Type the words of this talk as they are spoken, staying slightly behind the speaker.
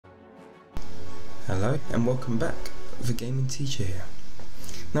Hello and welcome back, the Gaming Teacher here.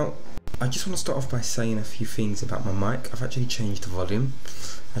 Now, I just want to start off by saying a few things about my mic. I've actually changed the volume.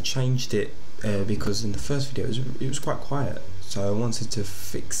 I changed it because in the first video it was quite quiet, so I wanted to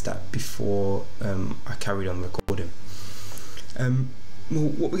fix that before I carried on recording. Well,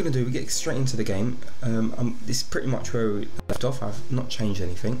 what we're going to do, we get straight into the game. This is pretty much where we left off. I've not changed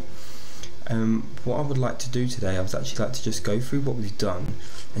anything. What I would like to do today, I would actually like to just go through what we've done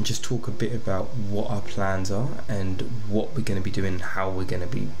and just talk a bit about what our plans are and what we're going to be doing and how we're going to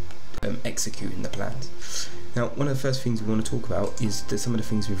be executing the plans. Now, one of the first things we want to talk about is some of the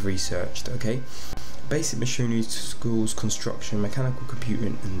things we've researched, okay? Basic machinery, schools, construction, mechanical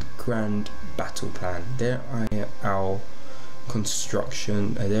computing and grand battle plan. There are our research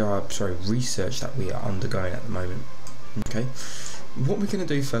that we are undergoing at the moment, okay? What we're going to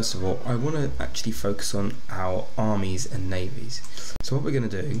do first of all, I want to actually focus on our armies and navies. So what we're going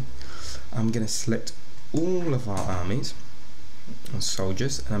to do, I'm going to select all of our armies and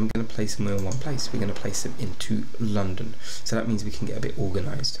soldiers and I'm going to place them in one place. We're going to place them into London. So that means we can get a bit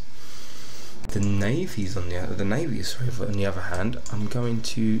organised. The navies on the other hand, I'm going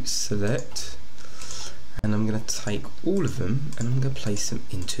to select and I'm going to take all of them and I'm going to place them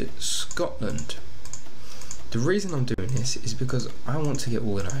into Scotland. The reason I'm doing this is because I want to get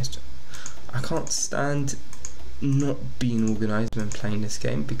organised. I can't stand not being organised when playing this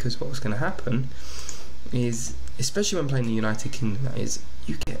game, because what's going to happen is, especially when playing the United Kingdom, that is,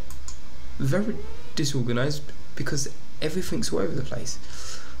 you get very disorganised because everything's all over the place.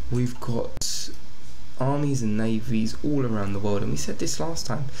 We've got armies and navies all around the world, and we said this last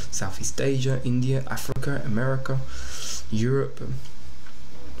time: Southeast Asia, India, Africa, America, Europe.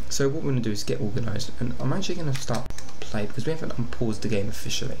 So what we're going to do is get organised, and I'm actually going to start playing because we haven't unpaused the game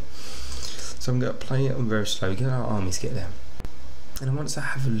officially. So I'm going to play it on very slow, get our armies get there. And I want us to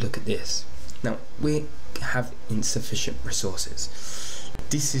have a look at this. Now, we have insufficient resources.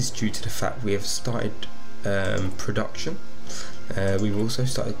 This is due to the fact we have started production, we've also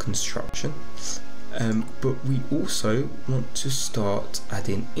started construction, but we also want to start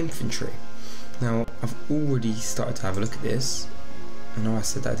adding infantry. Now, I've already started to have a look at this. I know I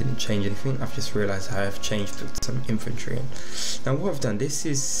said that I didn't change anything, I've just realised I have changed some infantry in. Now what I've done, this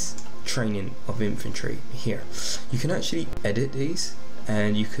is training of infantry here. You can actually edit these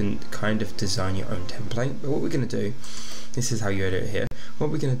and you can kind of design your own template, but what we're going to do, this is how you edit it here. What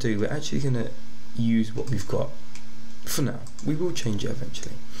we're going to do, we're actually going to use what we've got for now. We will change it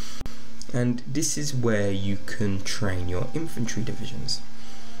eventually. And this is where you can train your infantry divisions.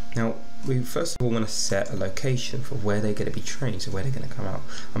 Now, we first of all want to set a location for where they're going to be trained, so where they're going to come out.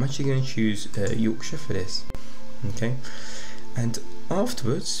 I'm actually going to choose Yorkshire for this, okay? And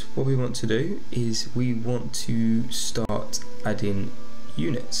afterwards, what we want to do is we want to start adding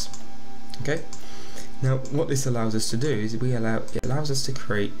units, okay? Now, what this allows us to do is it allows us to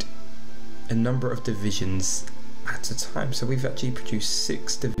create a number of divisions at a time. So we've actually produced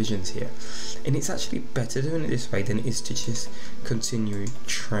 6 divisions here, and it's actually better doing it this way than it is to just continue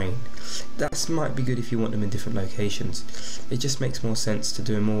train. That might be good if you want them in different locations. It just makes more sense to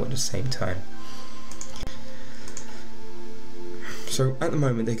do them all at the same time. So at the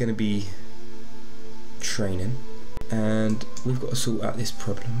moment they're going to be training, and we've got to sort out this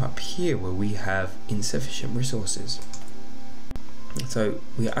problem up here where we have insufficient resources. So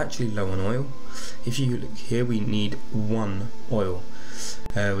we are actually low on oil. If you look here, we need 1 oil.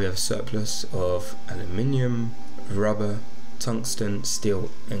 We have a surplus of aluminium, rubber, tungsten, steel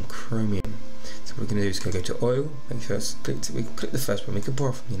and chromium. So what we're going to do is go to oil. We click the first one. We can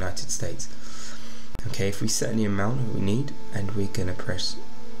borrow from the United States. Okay, if we set any amount that we need, and we're going to press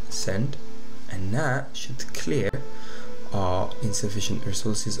send, and that should clear our insufficient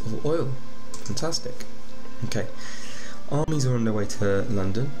resources of oil. Fantastic. Okay. Armies are on their way to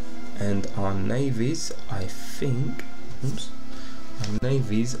London, and our navies, I think, our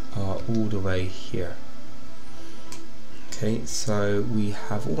navies are all the way here. Okay, so we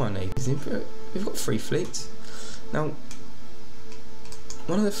have all our navies in. We've got 3 fleets. Now,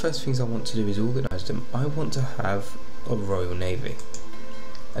 one of the first things I want to do is organise them. I want to have a Royal Navy,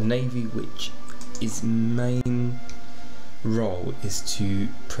 a navy which its main role is to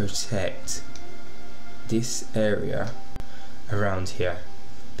protect this area around here,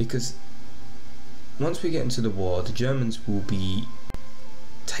 because once we get into the war, the Germans will be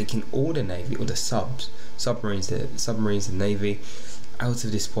taking all the navy, or the submarines and navy out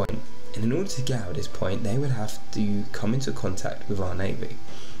of this point, and in order to get out of this point they would have to come into contact with our navy.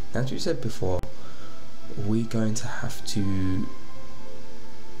 Now, as we said before, we're going to have to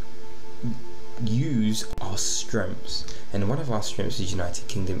use our strengths, and one of our strengths as United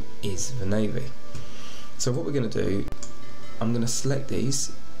Kingdom is the Navy. So what we're going to do, I'm going to select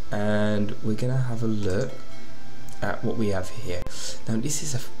these and we're going to have a look at what we have here. Now this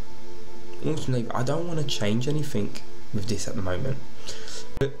is a Autumn Navy. I don't want to change anything with this at the moment,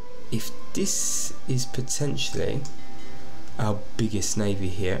 but if this is potentially our biggest navy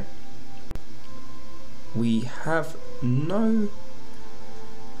here, we have no,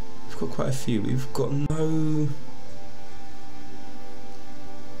 we've got quite a few, we've got no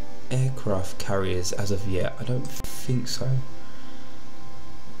aircraft carriers as of yet. I don't think so.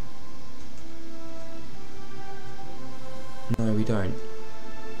 No, we don't.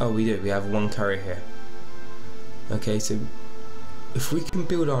 Oh, we do. We have one carrier here. Okay, so if we can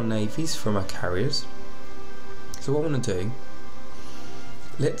build our navies from our carriers, so what I want to do,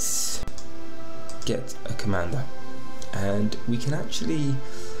 let's get a commander, and we can actually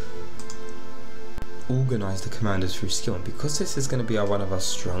organize the commanders through skill. And because this is going to be one of our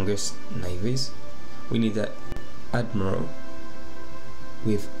strongest navies, we need an admiral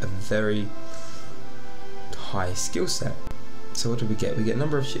with a very high skill set. So what do we get? We get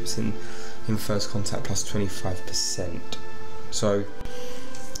number of ships in first contact plus 25%. So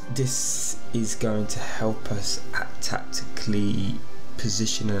this is going to help us at tactically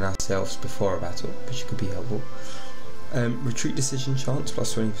positioning ourselves before a battle, which could be helpful. Retreat decision chance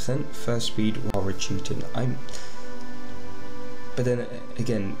plus 20%, first speed while retreating. But then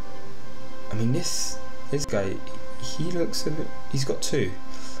again, I mean this guy, he looks a bit, he's got two.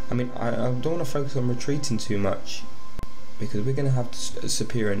 I mean I don't want to focus on retreating too much because we're going to have a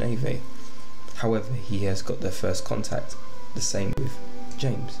superior navy. However, he has got the first contact, the same with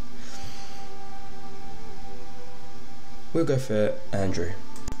James. We'll go for Andrew.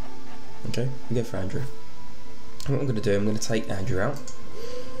 Okay, we go for Andrew. And what I'm going to do, I'm going to take Andrew out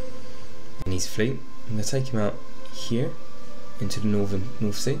in his fleet. I'm going to take him out here into the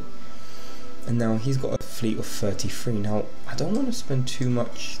North Sea. And now he's got a fleet of 33. Now, I don't want to spend too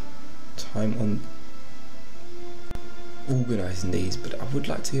much time on organising these, but I would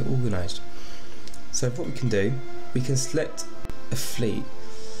like to get organised. So what we can do, we can select a fleet.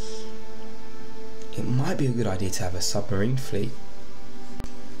 It might be a good idea to have a submarine fleet.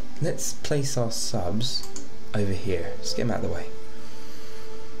 Let's place our subs over here. Just get them out of the way.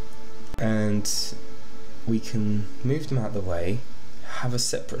 And we can move them out of the way, have a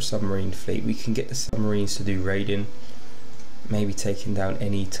separate submarine fleet. We can get the submarines to do raiding, maybe taking down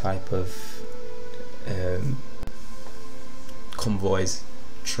any type of convoys,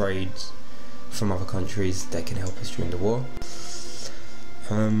 trades from other countries that can help us during the war.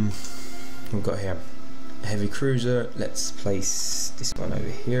 We've got here a heavy cruiser. Let's place this one over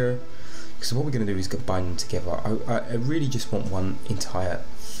here. So what we're going to do is combine them together. I really just want one entire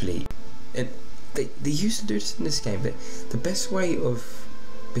fleet. And they used to do this in this game, but the best way of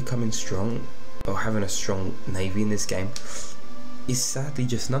becoming strong or having a strong navy in this game is sadly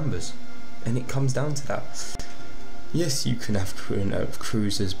just numbers, and it comes down to that. Yes, you can have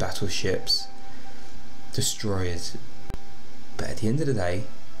cruisers, battleships, destroyers, but at the end of the day,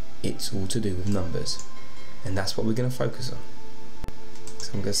 it's all to do with numbers, and that's what we're going to focus on.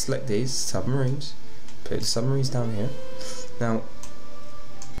 So I'm going to select these submarines, put the submarines down here. Now,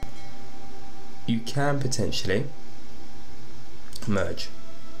 you can potentially merge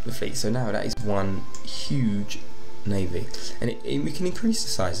the fleet, so now that is one huge navy, and we can increase the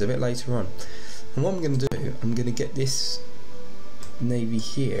size of it later on. And what I'm going to do, I'm going to get this navy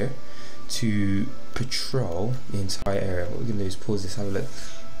here to patrol the entire area. What we're going to do is pause this, have a look.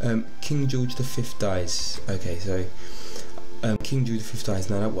 King George V dies. Okay, so King George V dies.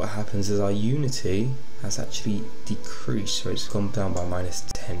 Now what happens is our unity has actually decreased, so it's gone down by minus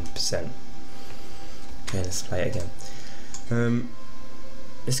 10%. Okay, let's play it again.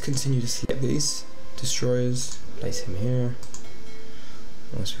 Let's continue to select these destroyers, place him here.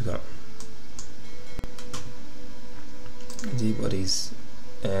 What else we got? D-bodies,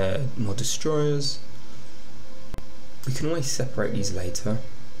 more destroyers. We can always separate these later,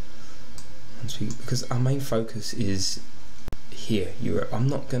 because our main focus is here, Europe. I'm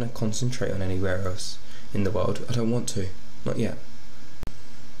not going to concentrate on anywhere else in the world. I don't want to, not yet.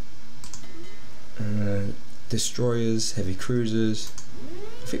 Destroyers, heavy cruisers.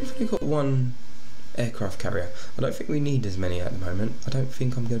 I think we've only got one aircraft carrier. I don't think we need as many at the moment. I don't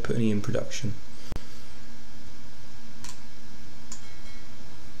think I'm going to put any in production.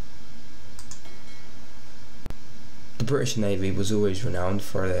 The British Navy was always renowned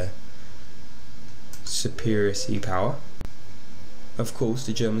for their superior sea power. Of course,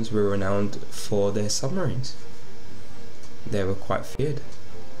 the Germans were renowned for their submarines. They were quite feared.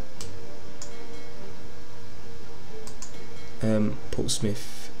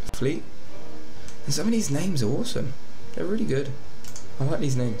 Portsmouth Fleet. And some of these names are awesome. They're really good. I like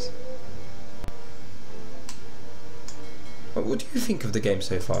these names. What do you think of the game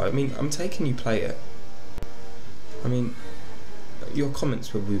so far? I mean, I'm taking you play it. I mean, your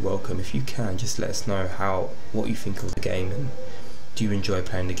comments will be welcome. If you can, just let us know what you think of the game, and do you enjoy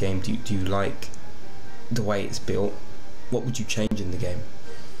playing the game? Do you like the way it's built? What would you change in the game?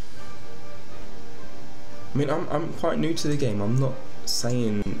 I mean, I'm quite new to the game. I'm not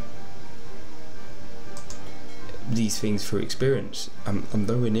saying these things through experience. I'm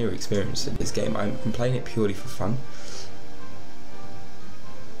nowhere near experienced in this game. I'm playing it purely for fun.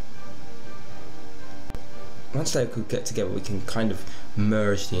 Once they could get together, we can kind of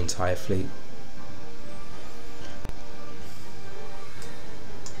merge the entire fleet.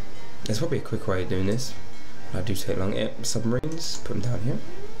 There's probably a quick way of doing this. I do take long. Yeah, submarines, put them down here.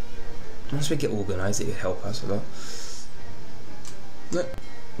 Once we get organised, it would help us a lot. Look,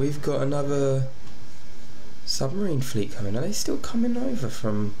 we've got another submarine fleet coming. Are they still coming over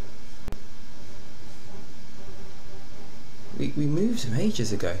from... We moved them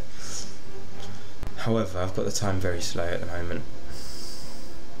ages ago. However, I've got the time very slow at the moment.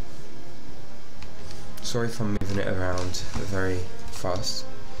 Sorry if I'm moving it around very fast.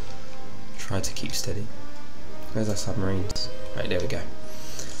 Try to keep steady. Where's our submarines? Right, there we go.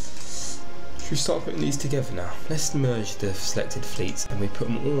 Should we start putting these together now? Let's merge the selected fleets and we put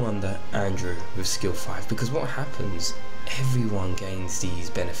them all under Andrew with skill 5, because what happens, everyone gains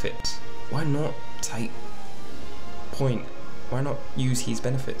these benefits. Why not take point? Why not use his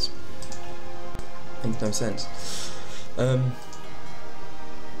benefits? Makes no sense. I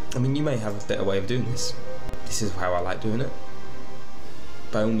mean, you may have a better way of doing this. This is how I like doing it.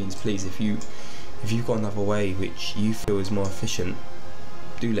 By all means, please, if you've got another way which you feel is more efficient,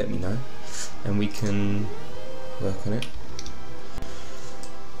 do let me know, and we can work on it.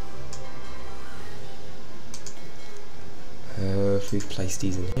 If we've placed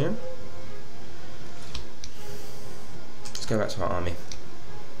these in here, let's go back to our army.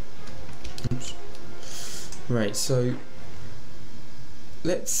 Oops. Right, so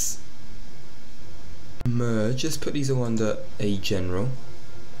let's merge, just put these all under a general.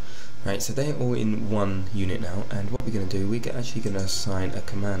 Right, so they're all in one unit now, and what we're going to do, we're actually going to assign a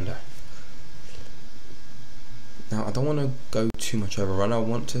commander. Now, I don't want to go too much overrun. I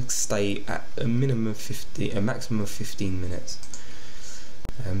want to stay at a maximum of 15 minutes.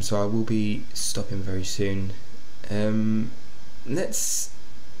 So I will be stopping very soon. Let's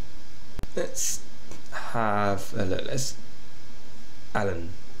have a look. Alan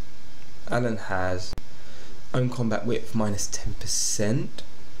has own combat width minus 10%.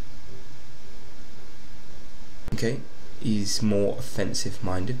 Okay, he's more offensive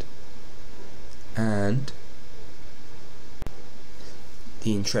minded, and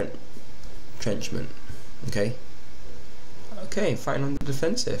the entrenchment. Okay, fighting on the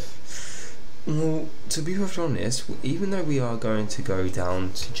defensive. Well, to be honest, even though we are going to go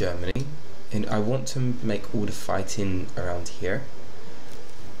down to Germany, and I want to make all the fighting around here,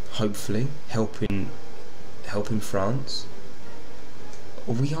 hopefully helping France,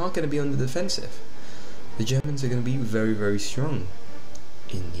 we are going to be on the defensive. The Germans are going to be very, very strong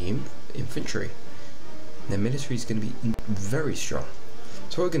in the infantry. Their military is going to be very strong.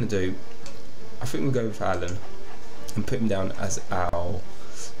 So what we're going to do, I think we'll go with Alan and put him down as our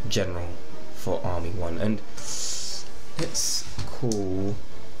general for Army 1. And let's call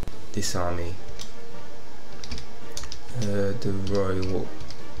this army the Royal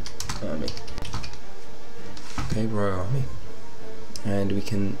Army. Okay, Royal Army. And we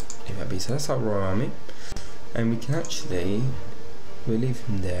can leave that be. So that's our Royal Army. And we can actually, we'll leave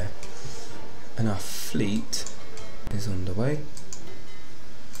him there. And our fleet is on the way.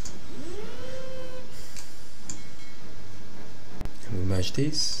 And we merge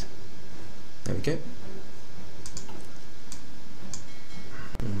these. There we go.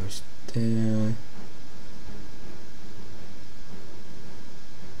 Almost there.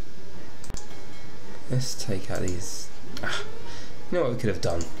 Let's take out these. You know what we could have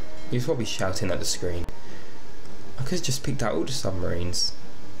done? He was probably shouting at the screen. I could have just picked out all the submarines,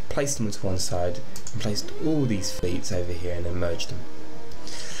 placed them to one side, and placed all these fleets over here and then merged them.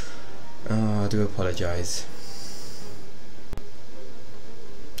 Oh, I do apologise.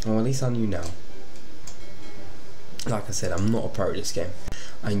 Well, at least I knew now. Like I said, I'm not a pro at this game.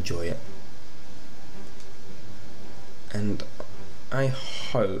 I enjoy it. And I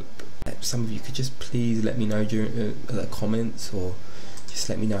hope that some of you could just please let me know during the comments, or just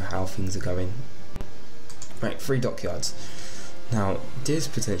let me know how things are going. Right, 3 dockyards. Now, this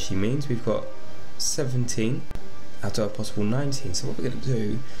potentially means we've got 17 out of a possible 19. So what we're going to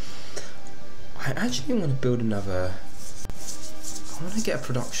do, I actually want to build another. I want to get a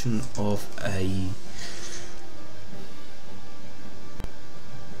production of a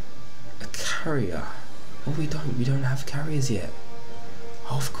carrier. Oh, we don't have carriers yet.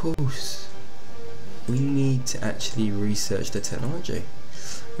 Of course. We need to actually research the technology,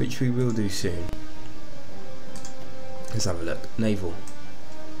 which we will do soon. Let's have a look. Naval.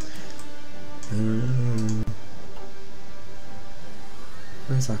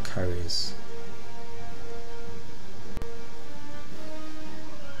 Where's our carriers?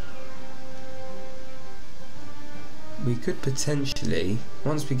 We could potentially,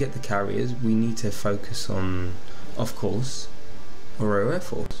 once we get the carriers, we need to focus on, of course, Royal Air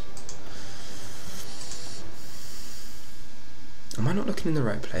Force. Am I not looking in the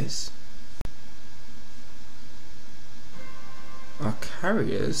right place? Our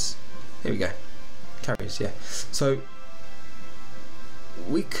carriers, here we go, carriers, yeah. So,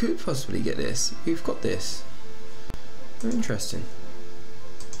 we could possibly get this. We've got this. Very interesting.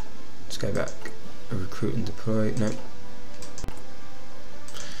 Let's go back. Recruit and deploy. No.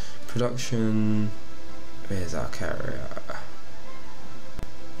 Production. Where's our carrier?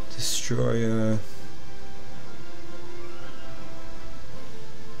 Destroyer.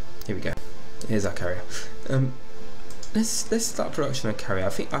 Here we go. Here's our carrier. Let's start production of carrier. I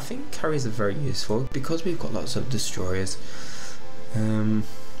think carriers are very useful because we've got lots of destroyers. And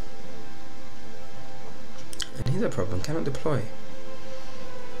here's a problem. Cannot deploy.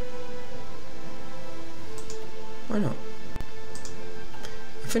 Why not?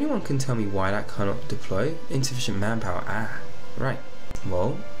 If anyone can tell me why that cannot deploy, insufficient manpower. Ah, right.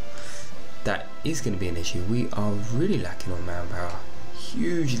 Well, that is going to be an issue. We are really lacking on manpower,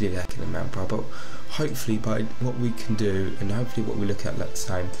 hugely lacking on manpower. But hopefully, by what we can do, and hopefully what we look at next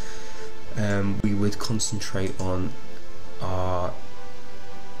time, we would concentrate on our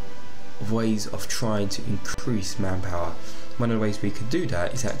ways of trying to increase manpower. One of the ways we could do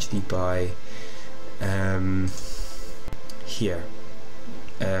that is actually by here.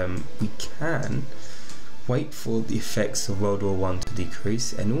 We can wait for the effects of World War I to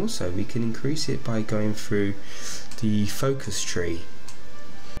decrease, and also we can increase it by going through the focus tree.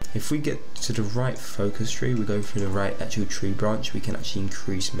 If we get to the right focus tree, we go through the right actual tree branch, we can actually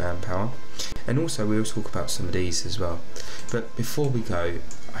increase manpower. And also we'll talk about some of these as well. But before we go,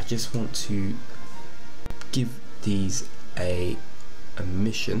 I just want to give these a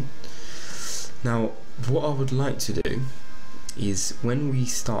mission. Now, what I would like to do is when we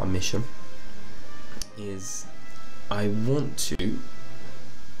start a mission is we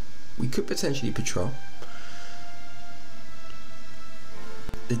could potentially patrol.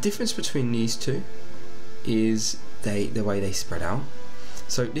 The difference between these two is the way they spread out.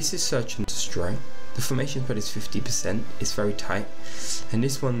 So this is search and destroy. The formation spread is 50%, it's very tight, and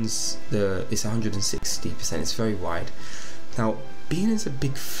this one's it's 160%, it's very wide. Now, being as a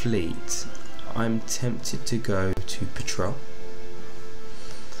big fleet, I'm tempted to go to patrol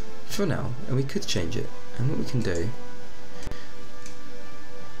for now, and we could change it. And what we can do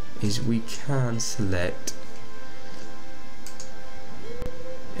is we can select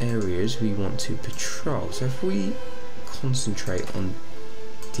areas we want to patrol. So if we concentrate on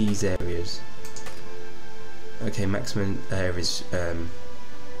these areas, okay, maximum areas,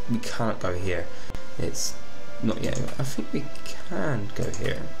 we can't go here. It's not yet. I think we can go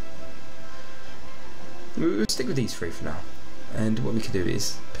here. We'll stick with these three for now, and what we can do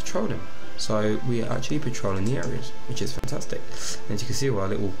is patrol them. So we are actually patrolling the areas, which is fantastic. And as you can see, our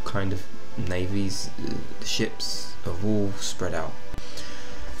little kind of navies, ships are all spread out.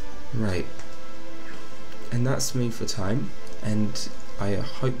 Right, and that's me for time, and I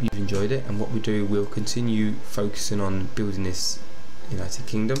hope you've enjoyed it. And what we do, we'll continue focusing on building this United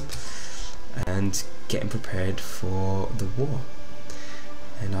Kingdom and getting prepared for the war.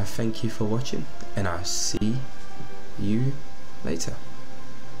 And I thank you for watching, and I'll see you later.